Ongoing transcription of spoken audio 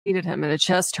defeated him in a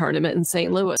chess tournament in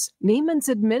St. Louis. Niemann's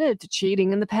admitted to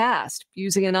cheating in the past,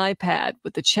 using an iPad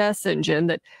with the chess engine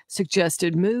that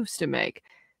suggested moves to make.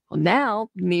 Well, now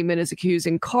Niemann is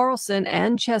accusing Carlsen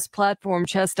and chess platform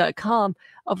Chess.com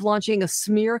of launching a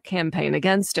smear campaign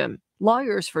against him.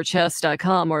 Lawyers for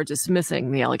Chess.com are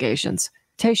dismissing the allegations.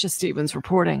 Tasha Stevens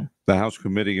reporting. The House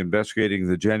committee investigating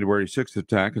the January 6th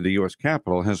attack at the U.S.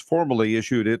 Capitol has formally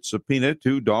issued its subpoena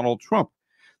to Donald Trump.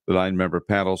 The 9-member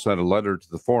panel sent a letter to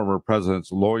the former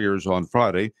president's lawyers on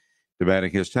Friday,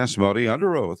 demanding his testimony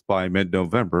under oath by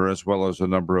mid-November, as well as a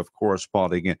number of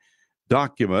corresponding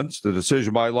documents. The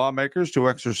decision by lawmakers to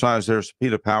exercise their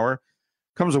subpoena power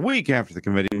comes a week after the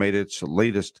committee made its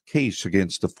latest case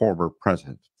against the former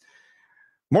president.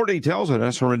 More details at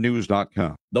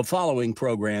srnnews.com. The following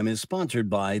program is sponsored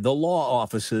by the law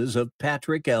offices of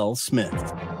Patrick L.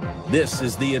 Smith. This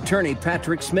is the Attorney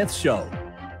Patrick Smith Show.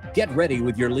 Get ready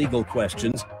with your legal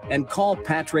questions and call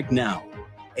Patrick now.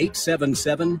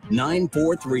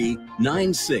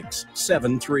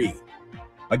 877-943-9673.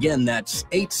 Again, that's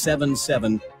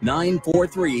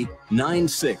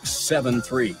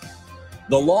 877-943-9673.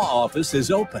 The law office is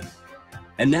open.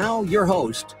 And now your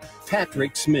host,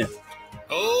 Patrick Smith.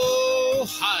 Oh,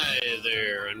 hi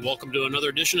there, and welcome to another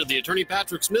edition of the Attorney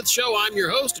Patrick Smith Show. I'm your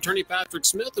host, Attorney Patrick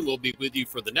Smith, and we'll be with you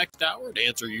for the next hour to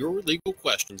answer your legal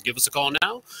questions. Give us a call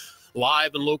now.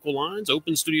 Live and local lines,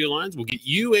 open studio lines. We'll get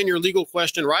you and your legal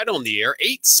question right on the air.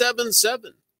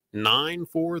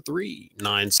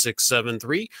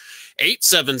 877-943-9673.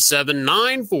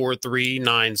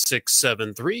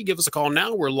 877-943-9673. Give us a call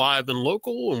now. We're live and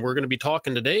local, and we're going to be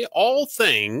talking today all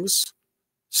things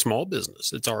small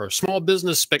business. It's our small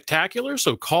business spectacular.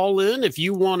 So call in if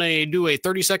you want to do a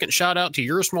 30-second shout out to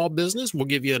your small business. We'll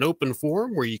give you an open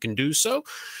forum where you can do so.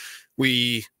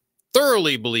 We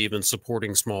thoroughly believe in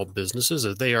supporting small businesses,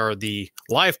 as they are the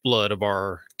lifeblood of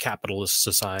our capitalist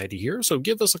society here. So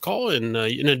give us a call. And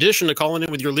in addition to calling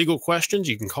in with your legal questions,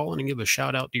 you can call in and give a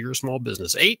shout out to your small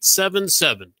business.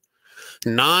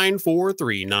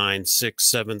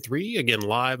 877-943-9673. Again,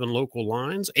 live and local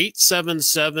lines.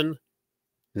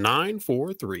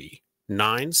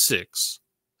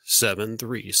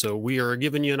 877-943-9673. So we are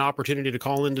giving you an opportunity to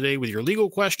call in today with your legal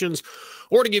questions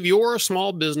or to give your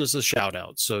small business a shout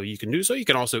out. So you can do so. You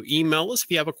can also email us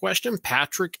if you have a question,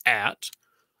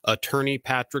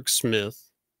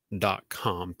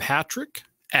 patrick@attorneypatricksmith.com.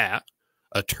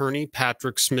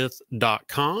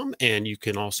 patrick@attorneypatricksmith.com. And you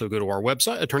can also go to our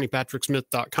website,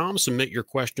 attorneypatricksmith.com, submit your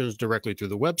questions directly through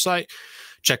the website.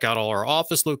 Check out all our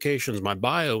office locations, my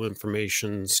bio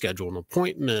information, schedule an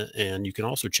appointment, and you can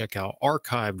also check out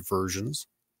archived versions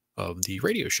of the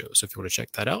radio show. So if you want to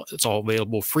check that out, it's all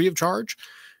available free of charge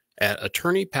at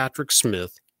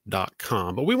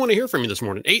attorneypatricksmith.com. But we want to hear from you this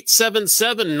morning.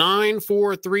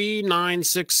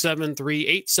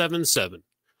 877-943-9673.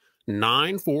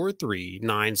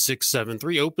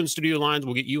 877-943-9673. Open studio lines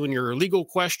will get you and your legal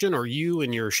question or you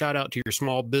and your shout out to your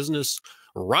small business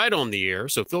right on the air.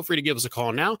 So feel free to give us a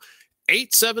call now.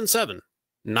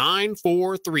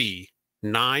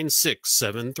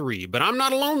 877-943-9673. But I'm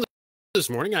not alone this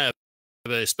morning. I have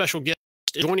a special guest.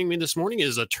 Joining me this morning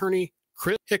is attorney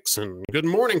Chris Hickson. Good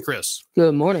morning, Chris.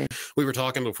 Good morning. We were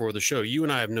talking before the show. You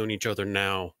and I have known each other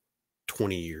now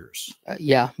 20 years.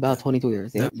 Yeah, about 22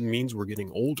 years. Yeah. That means we're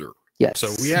getting older. Yes. So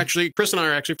Chris and I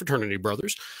are actually fraternity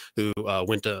brothers who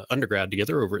went to undergrad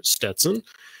together over at Stetson.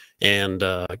 And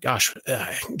I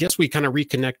guess we kind of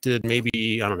reconnected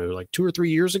maybe, I don't know, like 2 or 3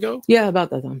 years ago. Yeah,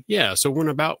 about that time. Yeah. So when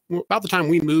about the time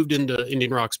we moved into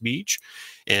Indian Rocks Beach,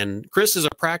 and Chris is a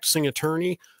practicing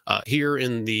attorney here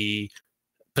in the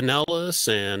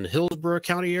Pinellas and Hillsborough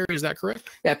County area. Is that correct?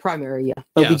 Yeah, primary. Yeah.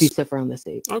 But we do stuff around the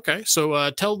state. Okay.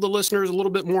 So tell the listeners a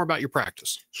little bit more about your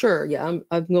practice. Sure. Yeah.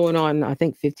 I'm going on, I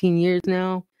think, 15 years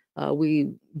now.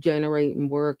 We generate and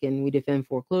work and we defend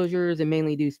foreclosures and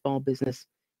mainly do small business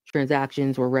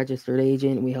transactions. We're a registered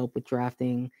agent. We help with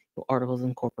drafting articles of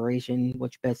incorporation,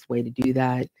 which best way to do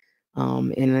that.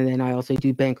 And then I also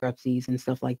do bankruptcies and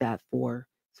stuff like that for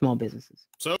small businesses.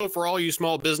 So for all you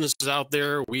small businesses out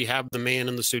there, we have the man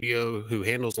in the studio who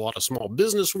handles a lot of small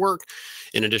business work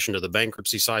in addition to the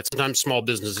bankruptcy side. Sometimes small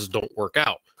businesses don't work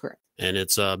out. Correct. And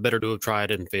it's better to have tried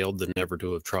and failed than never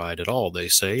to have tried at all, they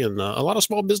say. And a lot of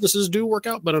small businesses do work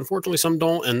out, but unfortunately some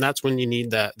don't. And that's when you need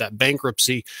that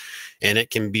bankruptcy. And it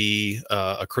can be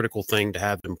a critical thing to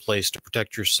have in place to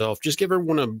protect yourself. Just give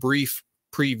everyone a brief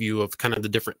preview of kind of the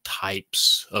different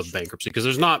types of bankruptcy, because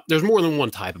there's more than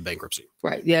one type of bankruptcy.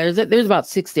 Right. Yeah. There's about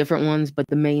 6 different ones, but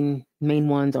the main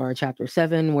ones are Chapter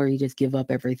 7, where you just give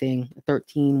up everything.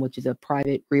 13, which is a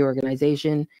private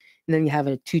reorganization. And And then you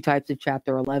have two types of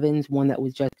Chapter 11s, one that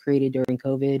was just created during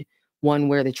COVID, one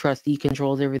where the trustee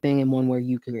controls everything, and one where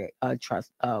you create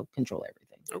control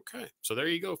everything. Okay. So there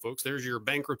you go, folks. There's your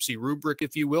bankruptcy rubric,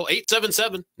 if you will.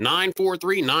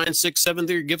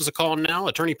 877-943-9673. Give us a call now.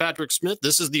 Attorney Patrick Smith.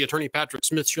 This is the Attorney Patrick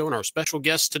Smith Show, and our special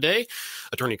guest today,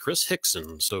 Attorney Chris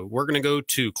Hickson. So we're going to go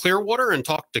to Clearwater and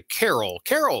talk to Carol.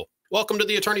 Carol, welcome to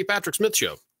the Attorney Patrick Smith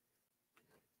Show.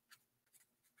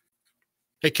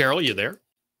 Hey, Carol, you there?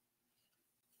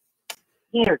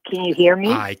 Here, can you hear me?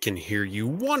 I can hear you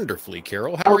wonderfly,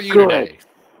 Carol. How are you good. today?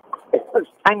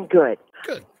 I'm good.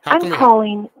 Good. I'm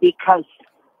calling because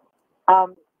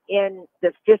in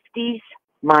the 50s,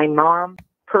 my mom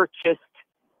purchased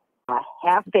a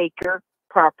half-acre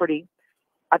property,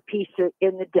 a piece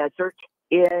in the desert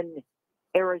in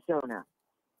Arizona.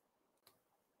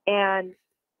 And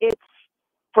it's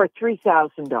for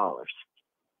 $3,000.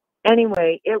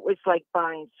 Anyway, it was like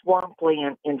buying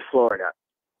swampland in Florida.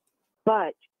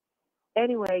 But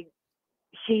anyway,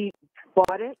 she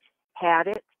bought it, had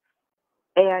it,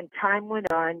 and time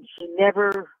went on. She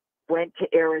never went to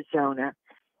Arizona.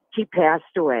 She passed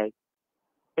away.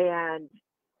 And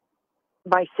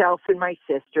myself and my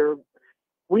sister,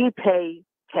 we pay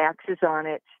taxes on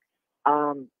it.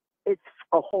 It's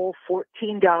a whole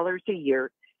 $14 a year.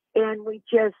 And we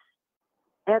just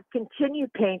have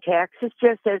continued paying taxes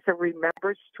just as a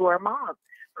remembrance to our mom,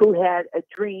 who had a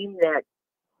dream that,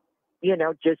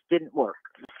 just didn't work.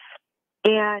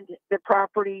 And the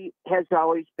property has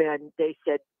always been, they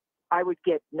said, I would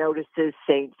get notices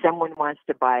saying someone wants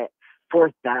to buy it for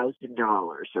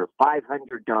 $1,000 or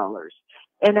 $500.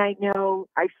 And I know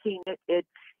I've seen it, it's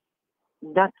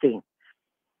nothing.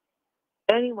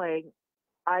 Anyway,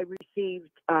 I received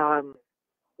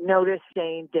notice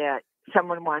saying that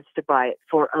someone wants to buy it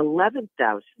for $11,000.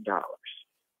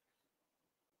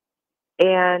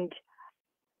 And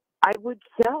I would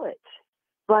sell it.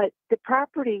 But the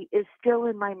property is still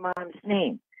in my mom's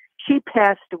name. She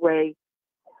passed away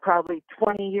probably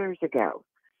 20 years ago.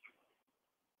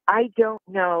 I don't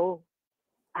know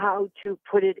how to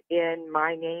put it in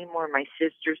my name or my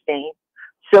sister's name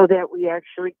so that we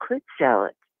actually could sell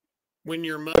it. When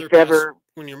your mother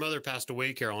passed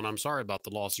away, Carol, and I'm sorry about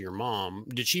the loss of your mom,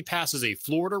 did she pass as a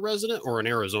Florida resident or an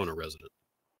Arizona resident?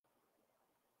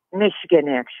 Michigan,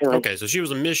 actually. Okay, so she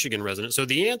was a Michigan resident. So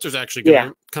the answer is actually going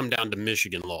to come down to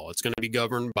Michigan law. It's going to be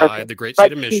governed by the great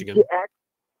state of Michigan.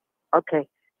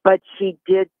 But she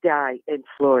did die in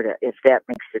Florida, if that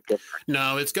makes a difference.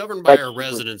 No, it's governed by her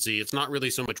residency. It's not really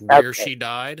so much where she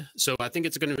died. So I think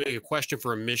it's going to be a question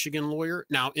for a Michigan lawyer.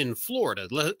 Now, in Florida,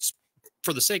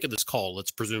 for the sake of this call,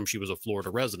 let's presume she was a Florida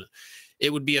resident.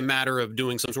 It would be a matter of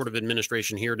doing some sort of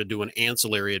administration here to do an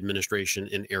ancillary administration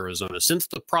in Arizona. Since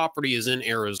the property is in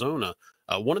Arizona,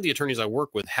 one of the attorneys I work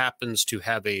with happens to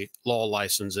have a law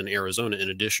license in Arizona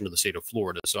in addition to the state of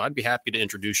Florida. So I'd be happy to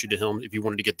introduce you to him if you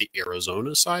wanted to get the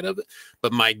Arizona side of it.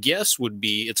 But my guess would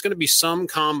be it's going to be some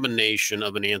combination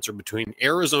of an answer between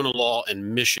Arizona law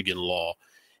and Michigan law.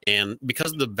 And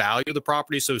because the value of the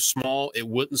property is so small, it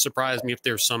wouldn't surprise me if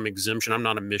there's some exemption. I'm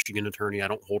not a Michigan attorney. I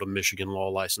don't hold a Michigan law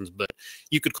license, but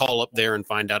you could call up there and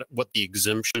find out what the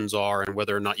exemptions are and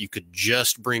whether or not you could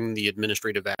just bring the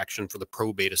administrative action for the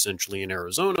probate essentially in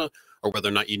Arizona, or whether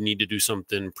or not you need to do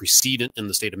something precedent in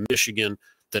the state of Michigan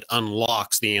that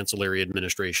unlocks the ancillary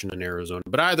administration in Arizona.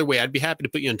 But either way, I'd be happy to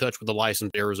put you in touch with a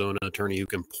licensed Arizona attorney who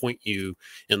can point you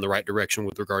in the right direction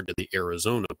with regard to the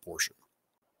Arizona portion.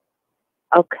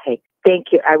 Okay,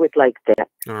 thank you. I would like that.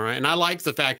 All right. And I like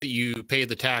the fact that you pay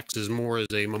the taxes more as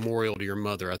a memorial to your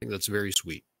mother. I think that's very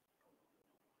sweet.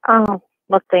 Oh,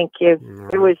 well, thank you.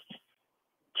 Right. It was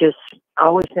just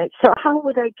always nice. So how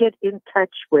would I get in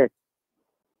touch with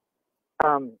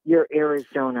your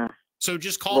Arizona So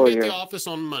just call me at the office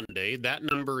on Monday. That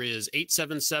number is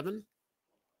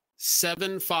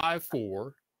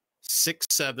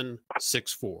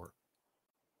 877-754-6764.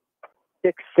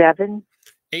 67?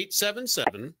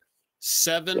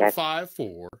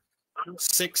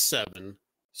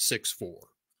 877-754-6764.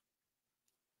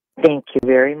 Thank you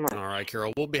very much. All right,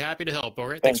 Carol. We'll be happy to help. All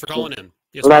right. Thanks for calling in.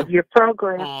 Yes, Love your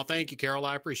program. Oh, thank you, Carol.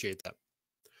 I appreciate that.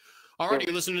 All right,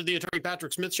 you're listening to the Attorney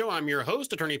Patrick Smith Show. I'm your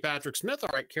host, Attorney Patrick Smith. All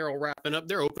right, Carol, wrapping up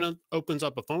there. Opens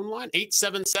up a phone line,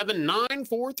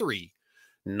 877-943-9673.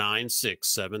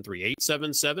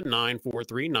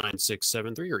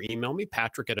 877-943-9673, or email me,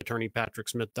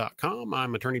 patrick@attorneypatricksmith.com.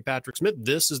 I'm Attorney Patrick Smith.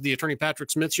 This is the Attorney Patrick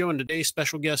Smith Show, and today's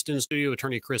special guest in studio,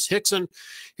 Attorney Chris Hickson,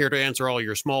 here to answer all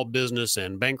your small business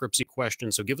and bankruptcy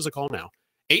questions. So give us a call now,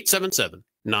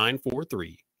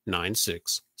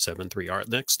 877-943-9673. All right,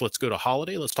 next, let's go to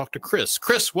Holiday. Let's talk to Chris.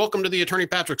 Chris, welcome to the Attorney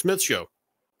Patrick Smith Show.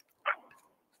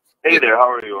 Hey there, how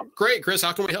are you? Great, Chris.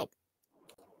 How can we help?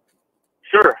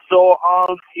 Sure. So,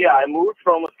 yeah, I moved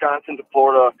from Wisconsin to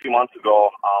Florida a few months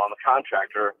ago. I'm a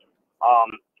contractor.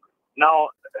 Now,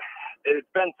 it's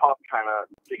been tough kind of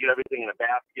to get everything in a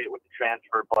basket with the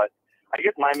transfer, but I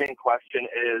guess my main question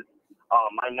is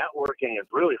my networking is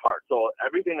really hard. So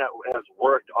everything that has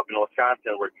worked up in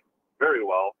Wisconsin worked very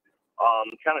well.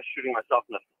 Kind of shooting myself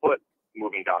in the foot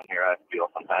moving down here, I feel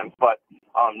sometimes. But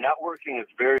networking is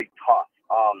very tough.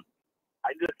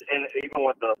 And even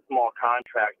with a small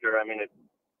contractor, I mean, it's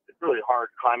really hard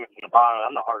climbing from the bottom.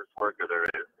 I'm the hardest worker there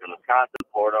is in Wisconsin,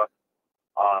 Florida.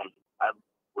 I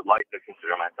would like to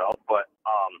consider myself, but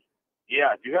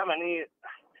yeah, do you have any?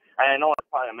 I know it's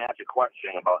probably a magic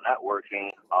question about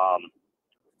networking,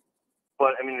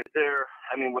 but I mean,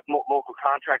 with local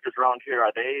contractors around here,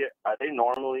 are they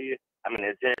normally? I mean,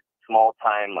 is it small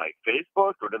time like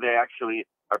Facebook, or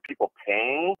are people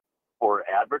paying for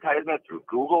advertisement through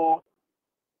Google?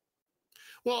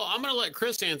 Well, I'm going to let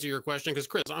Chris answer your question because,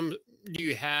 Chris, do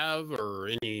you have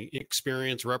or any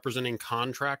experience representing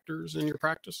contractors in your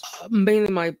practice?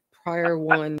 Mainly my prior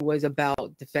one was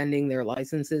about defending their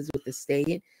licenses with the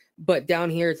state. But down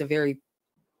here, it's a very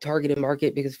targeted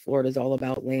market because Florida is all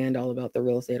about land, all about the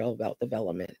real estate, all about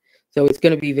development. So it's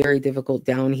going to be very difficult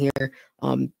down here.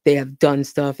 They have done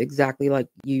stuff exactly like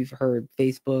you've heard,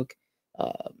 Facebook,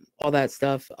 all that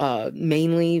stuff.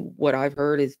 Mainly what I've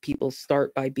heard is people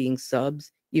start by being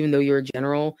subs. Even though you're a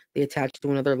general, they attach to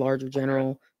another larger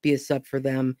general, be a sub for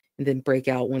them, and then break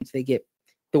out once they get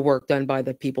the work done by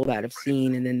the people that have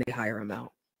seen, and then they hire them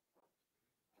out.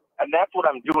 And that's what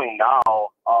I'm doing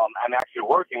now. I'm actually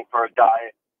working for a guy,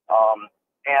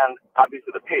 and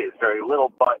obviously the pay is very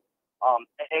little, but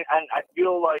and I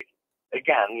feel like,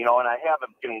 again, and I have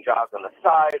been getting jobs on the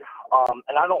side,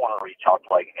 and I don't want to reach out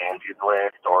to like Angie's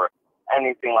List or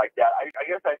anything like that. I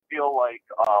guess I feel like,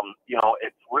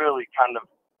 it's really kind of,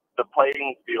 the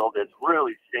playing field is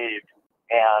really saved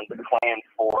and claimed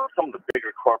for some of the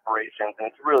bigger corporations, and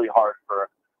it's really hard for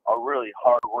a really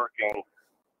hardworking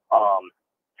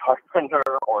carpenter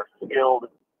or skilled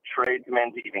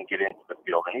tradesman to even get into the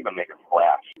field and even make a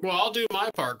splash. Well, I'll do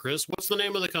my part, Chris. What's the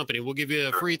name of the company? We'll give you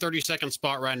a free 30-second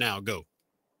spot right now. Go.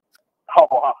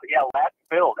 Oh, yeah, Latz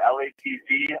Build,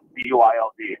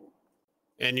 LATZBUILD.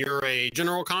 And you're a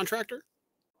general contractor?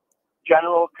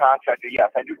 General contractor, yes.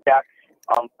 I do decks,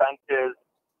 fences.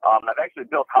 I've actually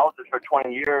built houses for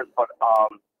 20 years, but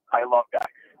I love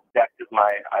decks. Decks is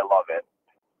I love it.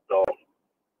 So.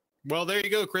 Well, there you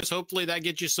go, Chris. Hopefully that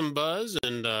gets you some buzz.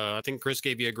 And I think Chris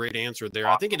gave you a great answer there.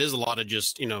 I think it is a lot of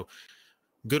just,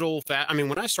 good old I mean,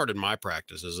 when I started my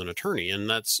practice as an attorney, and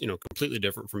that's, completely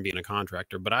different from being a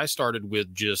contractor, but I started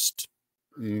with just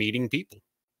meeting people.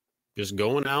 Just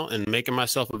going out and making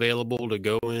myself available to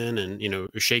go in and,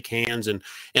 shake hands and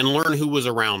learn who was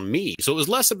around me. So it was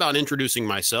less about introducing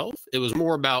myself. It was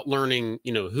more about learning,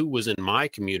 who was in my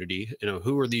community,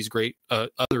 who are these great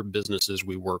other businesses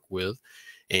we work with.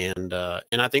 And I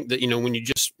think that, when you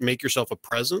just make yourself a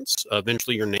presence,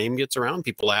 eventually your name gets around.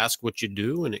 People ask what you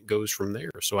do, and it goes from there.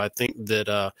 So I think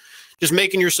that just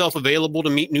making yourself available to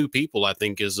meet new people, I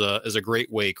think, is a great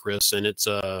way, Chris. And it's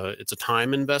a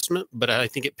time investment, but I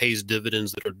think it pays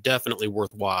dividends that are definitely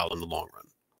worthwhile in the long run.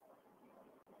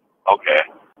 Okay.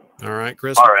 All right,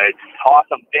 Chris. All right.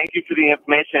 Awesome. Thank you for the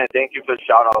information, and thank you for the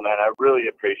shout out, man. I really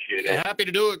appreciate it. Happy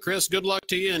to do it, Chris. Good luck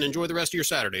to you, and enjoy the rest of your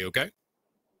Saturday, okay?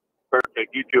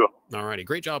 Perfect. You too. All righty.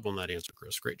 Great job on that answer,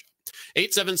 Chris. Great job.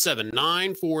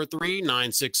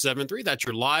 877-943-9673. That's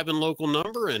your live and local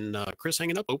number. And Chris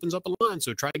hanging up opens up a line.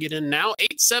 So try to get in now.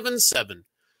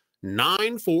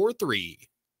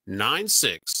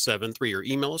 877-943-9673. Or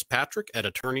email us,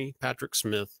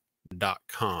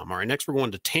 patrick@attorneypatricksmith.com. All right. Next, we're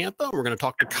going to Tampa. We're going to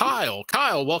talk to Kyle.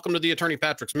 Kyle, welcome to the Attorney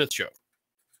Patrick Smith Show.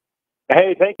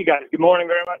 Hey, thank you, guys. Good morning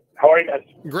very much. How are you guys?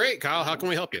 Great, Kyle. How can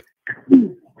we help you?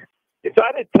 So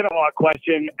I had a 10-a-lot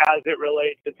question as it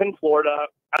relates, it's in Florida,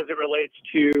 as it relates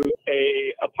to a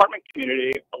apartment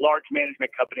community, a large management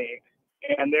company,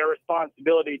 and their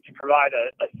responsibility to provide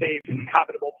a safe and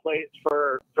habitable place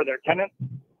for their tenants.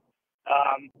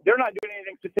 They're not doing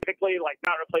anything specifically, like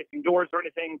not replacing doors or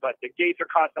anything, but the gates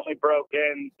are constantly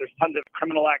broken. There's tons of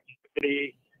criminal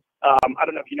activity. I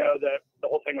don't know if you know the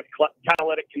whole thing with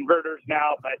catalytic converters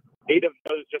now, but 8 of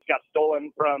those just got stolen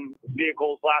from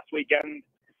vehicles last weekend.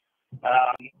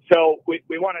 So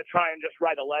we want to try and just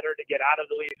write a letter to get out of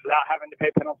the lease without having to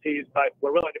pay penalties, but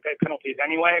we're willing to pay penalties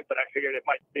anyway. But I figured it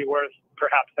might be worth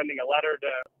perhaps sending a letter to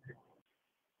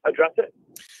address it.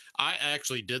 I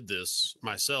actually did this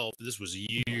myself. This was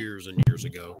years and years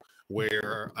ago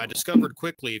where I discovered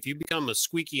quickly if you become a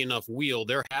squeaky enough wheel,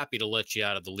 they're happy to let you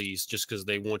out of the lease just because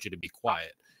they want you to be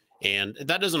quiet. And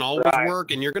that doesn't always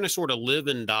work. And you're going to sort of live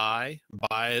and die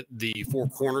by the four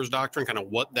corners doctrine, kind of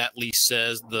what that lease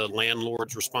says the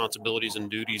landlord's responsibilities and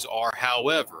duties are.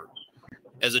 However,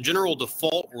 as a general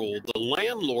default rule, the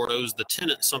landlord owes the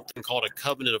tenant something called a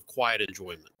covenant of quiet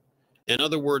enjoyment. In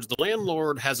other words, the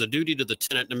landlord has a duty to the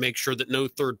tenant to make sure that no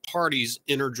third parties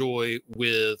interjoy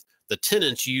with the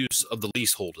tenant's use of the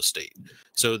leasehold estate,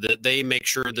 so that they make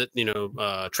sure that,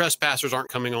 trespassers aren't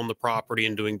coming on the property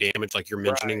and doing damage like you're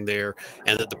mentioning there,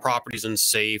 and that the property's in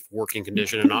safe working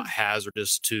condition and not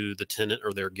hazardous to the tenant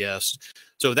or their guests.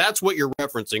 So that's what you're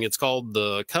referencing. It's called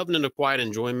the Covenant of Quiet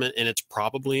Enjoyment, and it's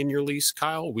probably in your lease,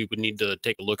 Kyle. We would need to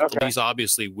take a look at the lease,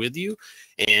 obviously, with you,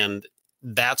 and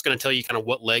that's going to tell you kind of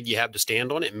what leg you have to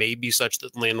stand on. It may be such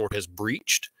that the landlord has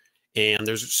breached, and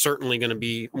there's certainly going to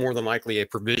be more than likely a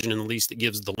provision in the lease that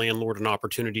gives the landlord an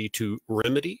opportunity to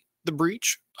remedy the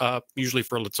breach, usually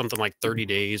for something like 30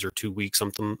 days or 2 weeks,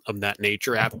 something of that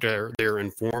nature, after they're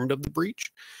informed of the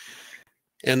breach.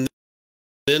 And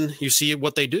then you see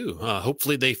what they do.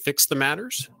 Hopefully they fix the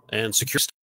matters and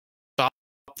stop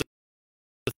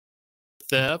the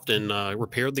theft and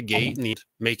repair the gate and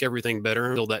make everything better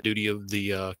and fill that duty of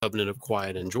the covenant of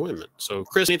quiet enjoyment. So,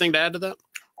 Chris, anything to add to that?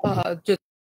 Just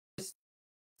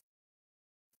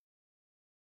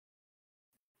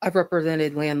I've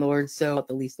represented landlords, so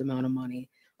the least amount of money.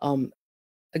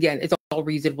 Again, it's all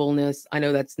reasonableness. I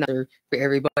know that's not for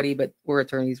everybody, but we're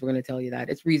attorneys. We're going to tell you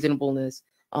that it's reasonableness.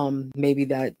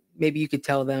 Maybe you could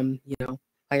tell them,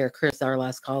 hire Chris, our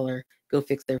last caller, go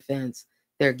fix their fence,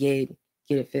 their gate,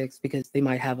 get it fixed, because they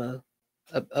might have a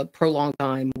prolonged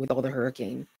time with all the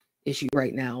hurricane issue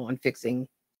right now on fixing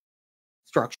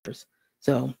structures.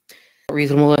 So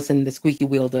reasonableness and the squeaky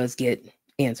wheel does get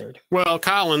answered. Well,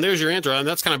 Colin, there's your answer. And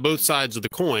that's kind of both sides of the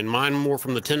coin. Mine more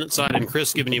from the tenant side, and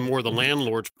Chris giving you more the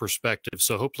landlord's perspective.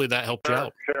 So hopefully that helped you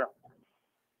out. Sure.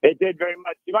 It did very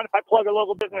much. Do you mind if I plug a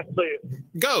local business, please?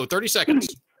 Go, 30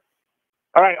 seconds.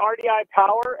 All right, RDI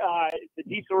Power, it's a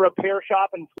diesel repair shop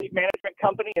and fleet management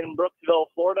company in Brooksville,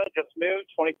 Florida. Just moved,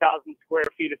 20,000 square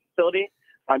feet of facility.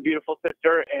 My beautiful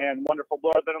sister and wonderful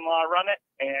brother-in-law run it,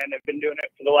 and have been doing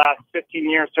it for the last 15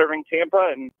 years serving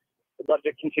Tampa, and would love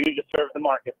to continue to serve the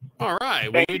market. All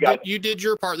right. Well, you did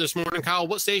your part this morning. Kyle,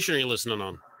 what station are you listening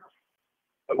on?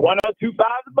 102.5 The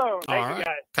Bone. All right.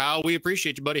 Kyle, we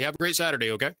appreciate you, buddy. Have a great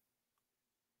Saturday, okay?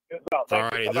 Well, all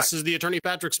righty. This is the Attorney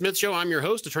Patrick Smith Show. I'm your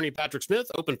host, Attorney Patrick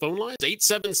Smith. Open phone lines,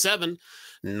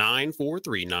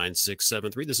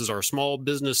 877-943-9673. This is our small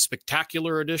business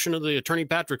spectacular edition of the Attorney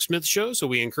Patrick Smith Show. So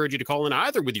we encourage you to call in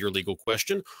either with your legal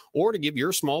question or to give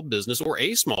your small business or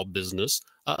a small business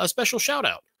a special shout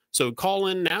out. So call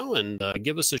in now and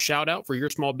give us a shout out for your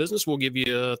small business. We'll give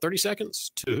you 30 seconds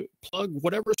to plug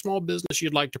whatever small business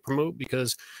you'd like to promote,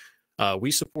 because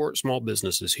we support small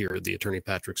businesses here at the Attorney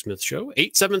Patrick Smith Show.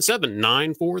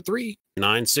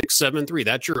 877-943-9673.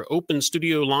 That's your open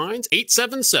studio lines.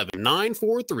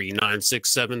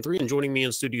 877-943-9673. And joining me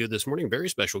in studio this morning, very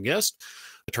special guest,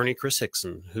 Attorney Chris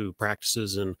Hickson, who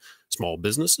practices in small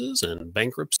businesses and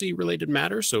bankruptcy related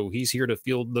matters. So he's here to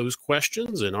field those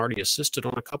questions and already assisted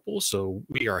on a couple. So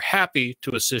we are happy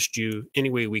to assist you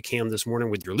any way we can this morning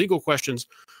with your legal questions,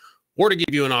 or to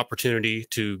give you an opportunity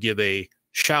to give a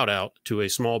shout out to a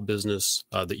small business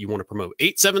that you want to promote.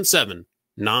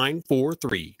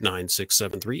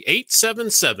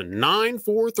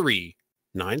 877-943-9673.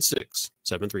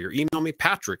 877-943-9673. Or email me,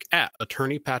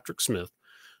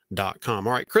 patrick@attorneypatricksmith.com.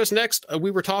 All right, Chris, next,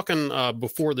 we were talking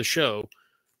before the show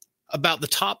about the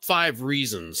top 5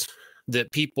 reasons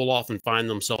that people often find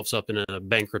themselves up in a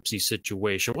bankruptcy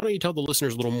situation. Why don't you tell the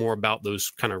listeners a little more about those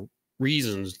kind of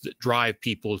reasons that drive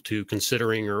people to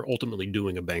considering or ultimately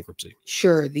doing a bankruptcy?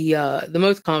 Sure. The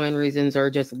most common reasons are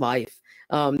just life.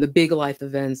 The big life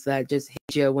events that just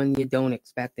hit you when you don't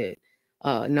expect it.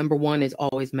 Number one is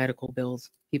always medical bills.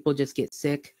 People just get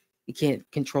sick. You can't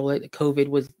control it. COVID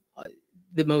was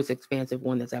the most expansive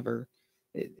one that's ever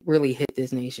really hit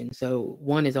this nation. So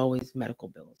one is always medical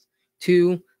bills.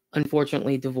 2,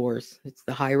 unfortunately, divorce. It's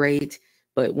the high rate.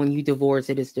 But when you divorce,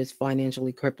 it is just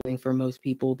financially crippling for most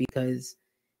people, because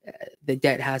the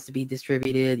debt has to be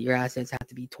distributed. Your assets have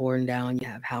to be torn down. You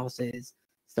have houses,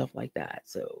 stuff like that.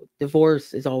 So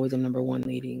divorce is always a number one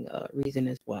leading reason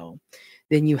as well.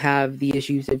 Then you have the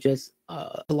issues of just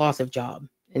the loss of job.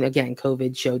 And again,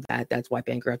 COVID showed that. That's why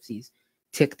bankruptcies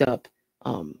ticked up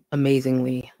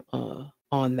amazingly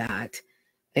on that.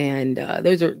 And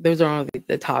those are only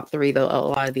the top 3. A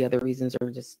lot of the other reasons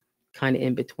are just kind of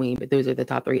in between, but those are the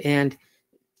top 3. And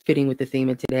fitting with the theme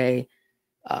of today,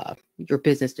 your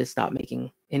business just stopped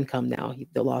making income now,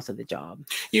 the loss of the job.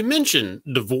 You mentioned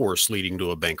divorce leading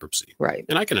to a bankruptcy. Right.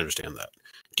 And I can understand that.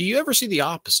 Do you ever see the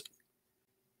opposite?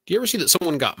 Do you ever see that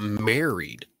someone got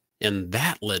married and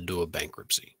that led to a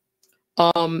bankruptcy?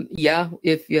 Yeah,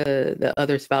 if the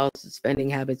other spouse's spending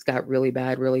habits got really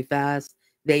bad really fast,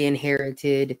 they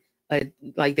inherited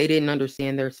like they didn't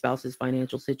understand their spouse's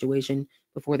financial situation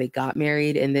before they got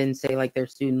married, and then say like their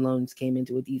student loans came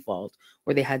into a default,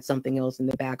 or they had something else in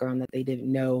the background that they didn't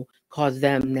know, caused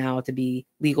them now to be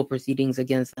legal proceedings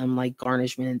against them, like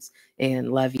garnishments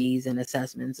and levies and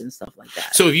assessments and stuff like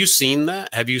that. So have you seen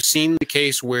that? Have you seen the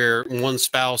case where one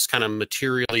spouse kind of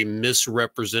materially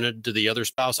misrepresented to the other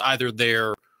spouse, either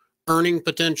their earning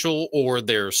potential or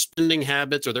their spending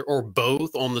habits, or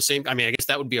both on the same? I mean, I guess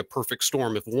that would be a perfect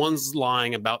storm if one's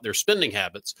lying about their spending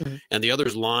habits and the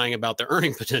other's lying about their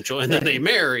earning potential, and then they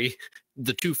marry,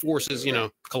 the two forces,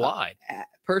 collide.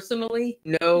 Personally,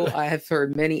 no. I have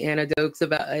heard many anecdotes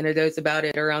about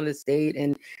it around the state,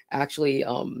 and actually,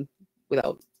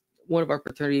 without one of our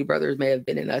fraternity brothers may have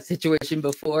been in that situation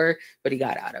before, but he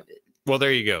got out of it. Well,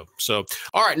 there you go. So,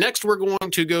 all right, next we're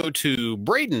going to go to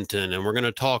Bradenton, and we're going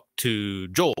to talk to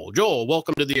Joel. Joel,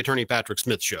 welcome to the Attorney Patrick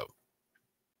Smith Show.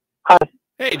 Hi.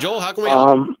 Hey, Joel, how can we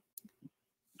help?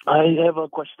 I have a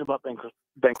question about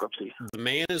bankruptcy. The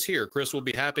man is here. Chris will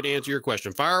be happy to answer your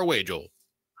question. Fire away, Joel.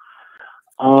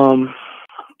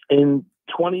 In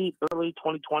early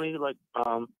 2020, like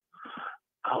I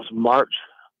was March,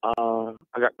 I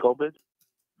got COVID,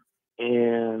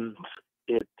 and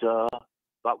it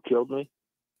about killed me.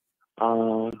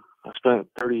 I spent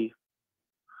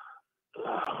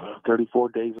 34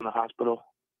 days in the hospital,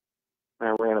 and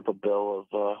I ran up a bill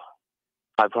of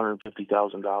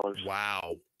 $550,000.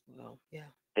 Wow. Well, yeah.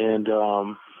 And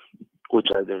which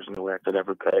there's no way I could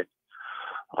ever pay.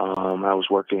 I was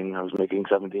making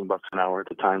 $17 an hour at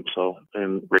the time,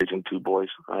 and raising two boys.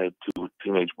 I had two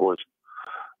teenage boys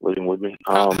living with me.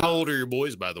 How old are your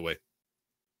boys, by the way?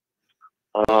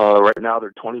 Right now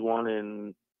they're 21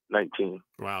 and 19.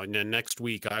 Wow. And then next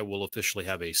week I will officially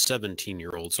have a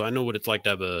 17-year-old. So I know what it's like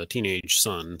to have a teenage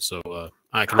son. So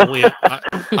I can only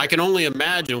I can only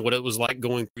imagine what it was like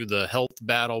going through the health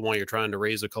battle while you're trying to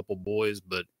raise a couple boys.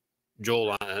 But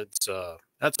Joel, that's a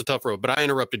tough road. But I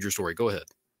interrupted your story. Go ahead.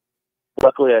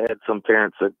 Luckily, I had some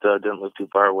parents that didn't live too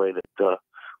far away that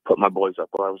put my boys up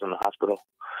while I was in the hospital.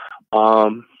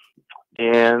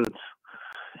 And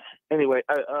anyway,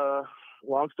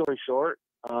 long story short,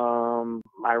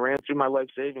 I ran through my life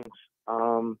savings.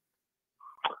 When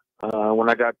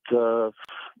I got out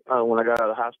of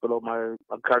the hospital, my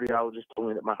cardiologist told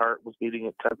me that my heart was beating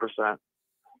at 10%,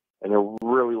 and there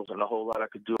really wasn't a whole lot I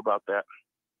could do about that.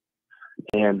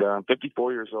 And I'm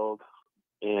 54 years old,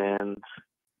 and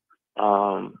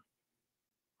I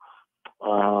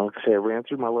ran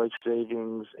through my life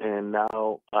savings, and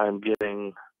now I'm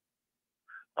getting.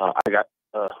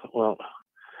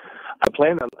 I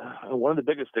planned on, one of the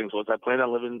biggest things was I planned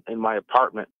on living in my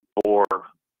apartment for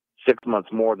 6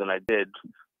 months more than I did,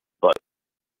 but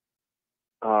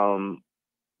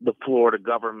the Florida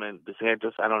government,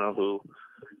 DeSantis, I don't know who,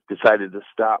 decided to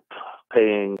stop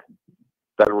paying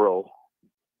federal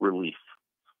relief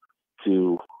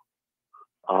to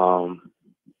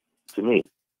me.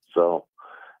 So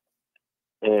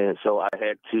I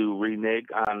had to renege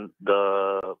on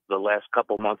the last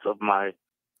couple months of my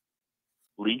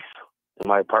lease in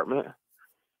my apartment,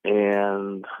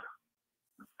 and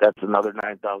that's another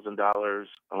 $9,000.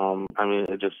 I mean,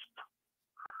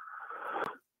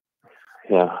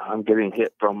 I'm getting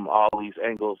hit from all these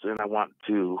angles, and I want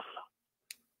to.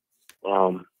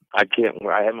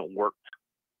 I haven't worked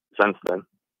since then.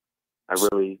 I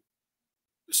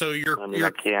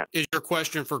can't. Is your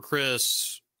question for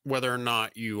Chris whether or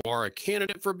not you are a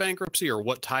candidate for bankruptcy, or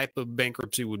what type of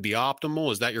bankruptcy would be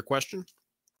optimal? Is that your question?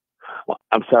 Well,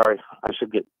 I'm sorry.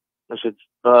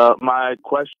 My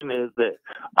question is that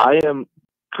I am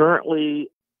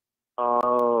currently,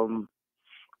 Cooley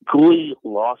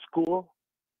Law School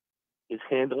is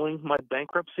handling my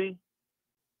bankruptcy,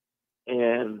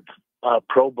 and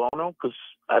pro bono, because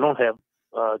I don't have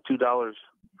 $2.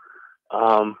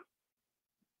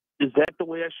 Is that the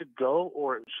way I should go,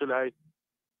 or should I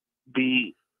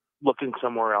be looking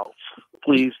somewhere else?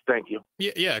 Please, thank you.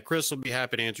 Yeah, Chris will be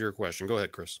happy to answer your question. Go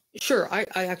ahead, Chris. Sure. I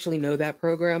actually know that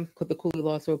program, the Cooley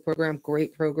Law School program.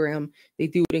 Great program. They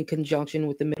do it in conjunction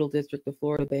with the Middle District of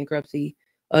Florida Bankruptcy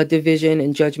Division,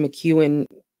 and Judge McEwen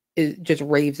just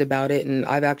raves about it. And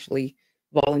I've actually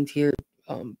volunteered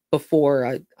before.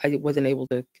 I wasn't able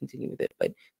to continue with it,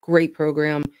 but great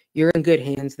program. You're in good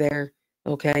hands there.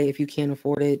 Okay, if you can't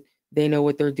afford it, they know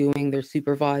what they're doing. They're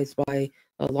supervised by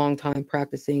a long-time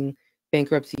practicing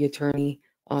bankruptcy attorney.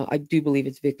 I do believe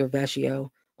it's Victor Vecchio.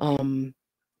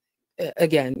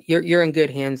 Again, you're in good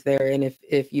hands there, and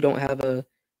if you don't have the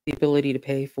ability to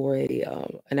pay for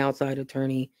an outside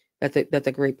attorney, that's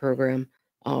a great program.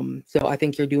 So I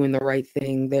think you're doing the right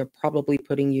thing. They're probably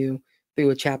putting you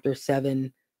through a Chapter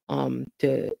 7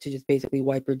 to just basically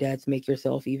wipe your debts, make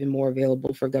yourself even more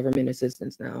available for government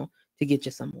assistance now to get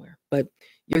you somewhere. But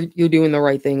you're doing the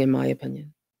right thing, in my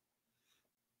opinion.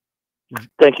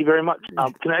 Thank you very much.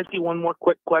 Can I ask you one more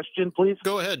quick question, please?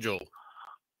 Go ahead, Joel.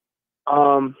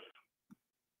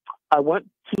 I went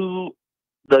to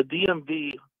the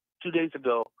DMV 2 days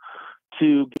ago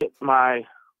to get my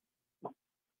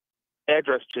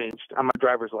address changed on my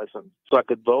driver's license so I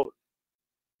could vote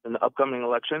in the upcoming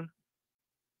election.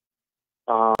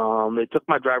 They took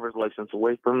my driver's license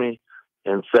away from me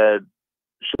and said,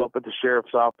 show up at the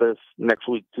sheriff's office next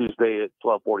week, Tuesday at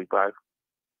 12:45.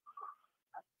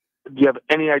 Do you have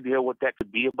any idea what that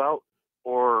could be about?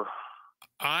 Or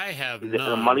I have is it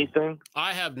none. a money thing?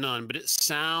 I have none, but it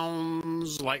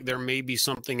sounds like there may be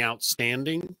something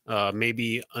outstanding,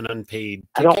 maybe an unpaid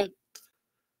ticket.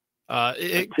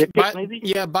 Maybe?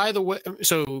 Yeah, by the way,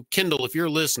 so Kendall, if you're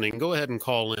listening, go ahead and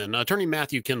call in. Attorney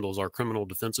Matthew Kendall is our criminal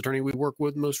defense attorney we work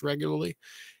with most regularly.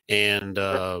 And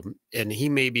he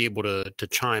may be able to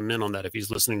chime in on that if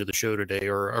he's listening to the show today.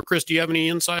 Or Chris, do you have any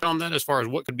insight on that as far as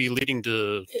what could be leading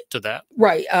to that?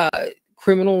 Right.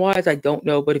 Criminal wise, I don't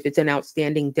know, but if it's an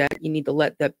outstanding debt, you need to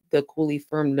let the Cooley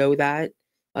firm know that.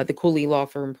 The Cooley law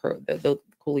firm, the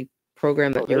Cooley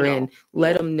program that you're in,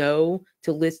 let them know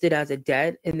to list it as a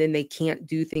debt, and then they can't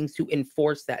do things to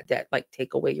enforce that debt, like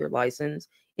take away your license,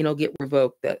 and it'll get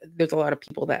revoked. There's a lot of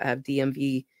people that have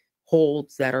DMV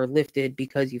holds that are lifted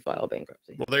because you file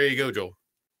bankruptcy. Well, there you go, Joel.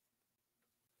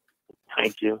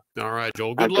 Thank you. All right,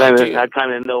 Joel. Good luck to you. I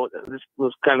kind of know. This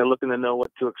was kind of looking to know what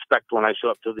to expect when I show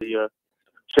up to the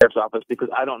sheriff's office, because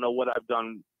I don't know what I've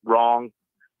done wrong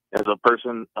as a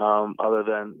person, other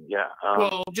than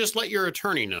well, just let your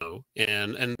attorney know,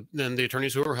 and then the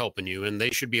attorneys who are helping you, and they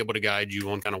should be able to guide you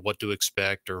on kind of what to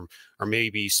expect, or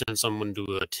maybe send someone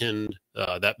to attend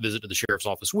that visit to the sheriff's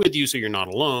office with you, so you're not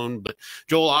alone. But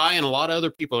Joel, I and a lot of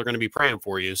other people are going to be praying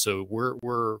for you, so we're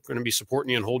going to be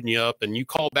supporting you and holding you up. And you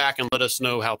call back and let us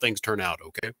know how things turn out.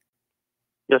 Okay?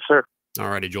 Yes, sir. All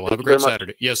righty, Joel. Have a great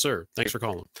Saturday. Yes, sir. Thanks for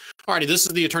calling. All righty, this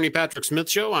is the Attorney Patrick Smith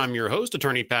Show. I'm your host,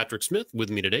 Attorney Patrick Smith. With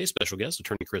me today, special guest,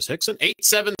 Attorney Chris Hickson.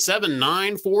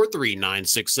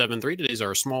 877-943-9673. Today's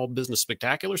our Small Business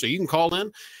Spectacular. So you can call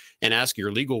in and ask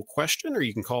your legal question, or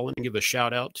you can call in and give a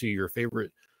shout out to your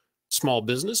favorite small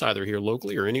business, either here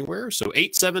locally or anywhere. So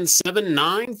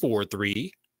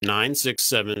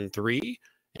 877-943-9673.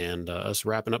 And us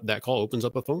wrapping up that call opens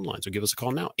up a phone line. So give us a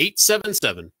call now.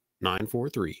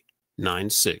 877-943-9673.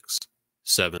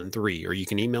 9673, or you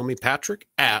can email me, Patrick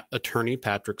at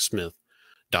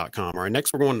attorneypatricksmith.com. All right,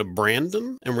 next we're going to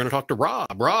Brandon, and we're going to talk to Rob.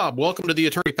 Rob, welcome to the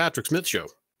Attorney Patrick Smith Show.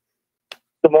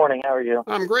 Good morning. How are you?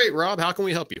 I'm great, Rob. How can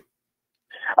we help you?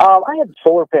 I had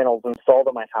solar panels installed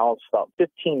on my house about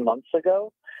 15 months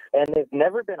ago, and they've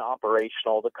never been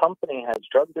operational. The company has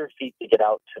drugged their feet to get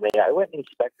out to me. I went and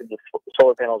inspected the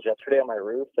solar panels yesterday on my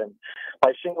roof, and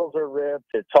my shingles are ripped.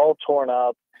 It's all torn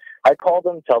up. I called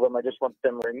them, tell them I just want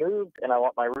them removed and I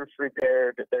want my roof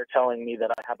repaired. They're telling me that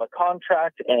I have a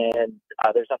contract and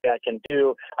there's nothing I can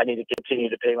do. I need to continue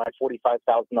to pay my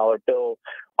 $45,000 bill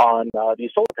on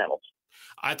these solar panels.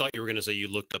 I thought you were going to say you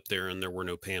looked up there and there were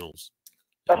no panels.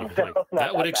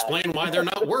 That would explain why they're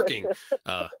not working.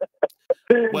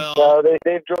 Well, no,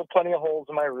 they've drilled plenty of holes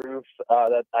in my roof.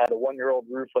 That I had a 1-year-old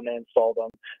roof when they installed them,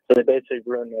 so they basically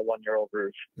ruined my 1-year-old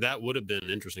roof. That would have been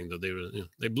interesting, though.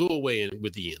 They blew away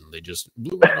with the end. They just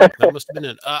blew it up. That must have been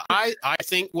it. I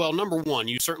think. Well, number one,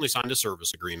 you certainly signed a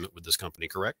service agreement with this company,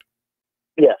 correct?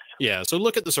 Yes. Yeah. So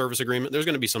look at the service agreement. There's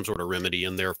going to be some sort of remedy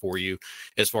in there for you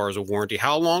as far as a warranty.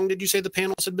 How long did you say the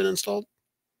panels had been installed?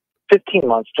 15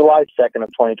 months, July 2nd of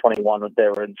 2021, they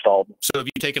were installed. So have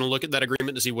you taken a look at that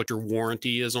agreement to see what your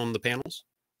warranty is on the panels?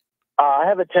 I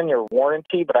have a 10-year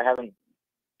warranty, but I haven't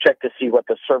checked to see what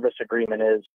the service agreement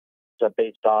is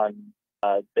based on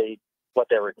what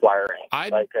they're requiring,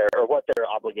 or what their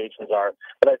obligations are.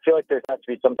 But I feel like there has to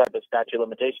be some type of statute of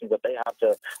limitations that they have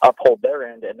to uphold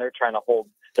their end, and they're trying to hold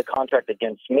the contract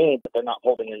against me, but they're not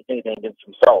holding anything against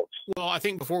themselves. Well, I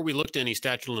think before we looked at any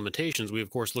statute of limitations, we of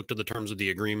course looked at the terms of the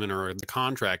agreement or the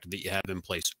contract that you have in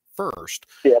place first.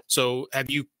 Yeah. So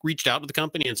have you reached out to the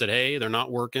company and said, hey, they're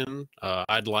not working?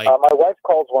 I'd like... my wife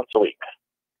calls once a week.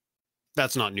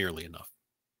 That's not nearly enough.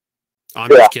 I'm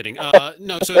just kidding.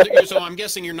 No, so I'm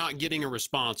guessing you're not getting a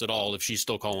response at all if she's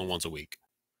still calling once a week.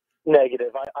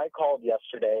 Negative. I called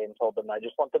yesterday and told them I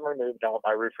just want them removed. I want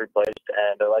my roof replaced,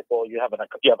 and they're like, "Well, you have a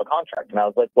contract." And I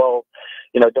was like, "Well,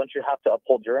 don't you have to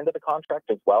uphold your end of the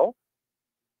contract as well?"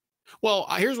 Well,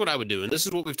 here's what I would do, and this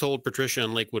is what we've told Patricia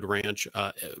and Lakewood Ranch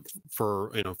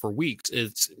for weeks.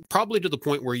 It's probably to the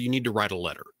point where you need to write a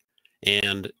letter,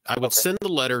 and I would send the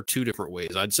letter two different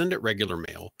ways. I'd send it regular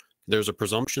mail. There's a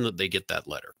presumption that they get that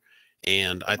letter,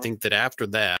 and I think that after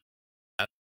that,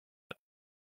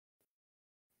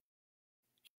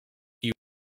 you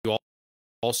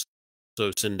also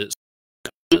send it.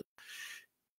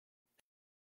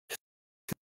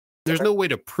 There's no way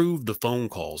to prove the phone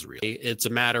calls, really. It's a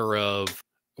matter of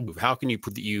how can you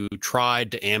prove that you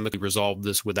tried to amicably resolve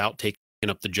this without taking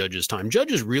up the judge's time.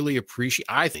 Judges really appreciate,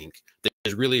 I think,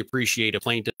 they really appreciate a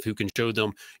plaintiff who can show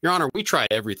them, Your Honor, we tried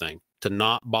everything to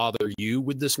not bother you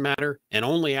with this matter, and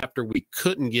only after we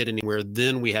couldn't get anywhere,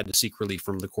 then we had to seek relief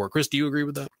from the court. Chris, do you agree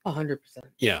with that? 100%.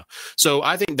 Yeah. So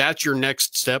I think that's your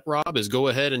next step, Rob, is go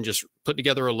ahead and just put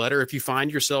together a letter. If you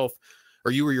find yourself,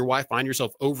 or you or your wife find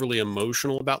yourself overly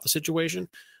emotional about the situation,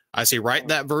 I say write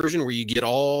that version where you get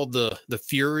all the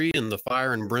fury and the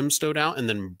fire and brimstone out and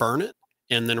then burn it,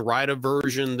 and then write a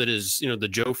version that is, the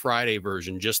Joe Friday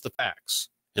version, just the facts,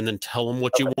 and then tell them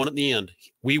what you want at the end.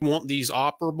 We want these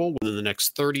operable within the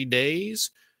next 30 days,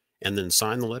 and then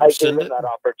sign the letter. I gave them that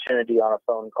opportunity on a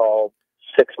phone call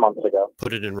 6 months ago.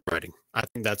 Put it in writing. I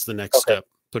think that's the next step.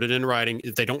 Put it in writing.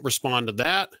 If they don't respond to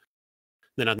that,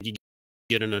 then I think you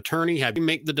get an attorney, have you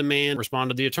make the demand, respond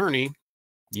to the attorney.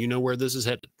 You know where this is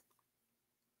headed.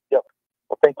 Yep.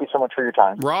 Well, thank you so much for your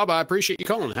time, Rob. I appreciate you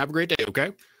calling. Have a great day.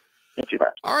 Okay. Thank you, man.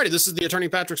 All righty. This is the Attorney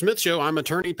Patrick Smith Show. I'm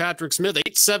Attorney Patrick Smith.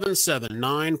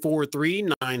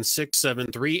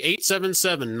 877-943-9673.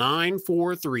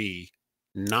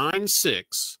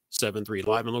 877-943-9673.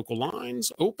 Live and local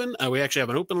lines open. We actually have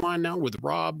an open line now with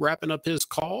Rob wrapping up his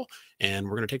call, and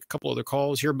we're going to take a couple other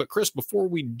calls here. But Chris, before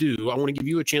we do, I want to give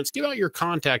you a chance to give out your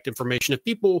contact information. If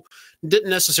people didn't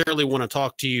necessarily want to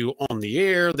talk to you on the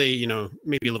air, they,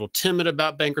 maybe a little timid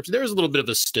about bankruptcy. There's a little bit of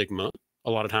a stigma a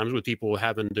lot of times with people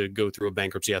having to go through a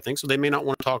bankruptcy, I think. So they may not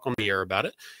want to talk on the air about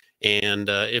it. And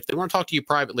if they want to talk to you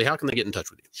privately, how can they get in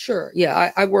touch with you? Sure.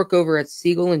 Yeah, I work over at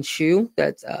Siegel and Schuh.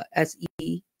 That's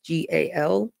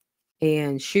SEGAL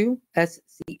and Schuh,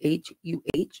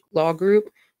 SCHUH Law Group.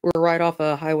 We're right off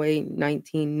of Highway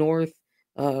 19 North,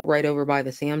 right over by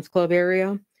the Sam's Club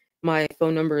area. My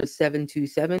phone number is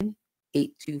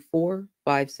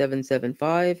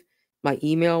 727-824-5775. My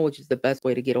email, which is the best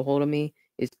way to get a hold of me,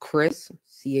 is Chris,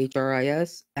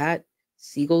 CHRIS, at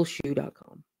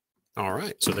SiegelSchuh.com. All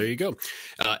right. So there you go.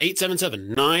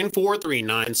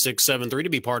 877-943-9673 to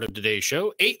be part of today's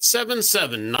show.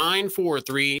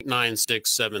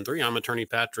 877-943-9673. I'm Attorney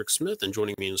Patrick Smith, and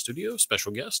joining me in the studio,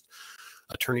 special guest,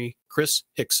 Attorney Chris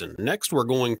Hickson. Next, we're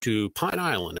going to Pine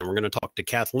Island, and we're going to talk to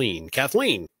Kathleen.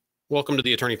 Kathleen, welcome to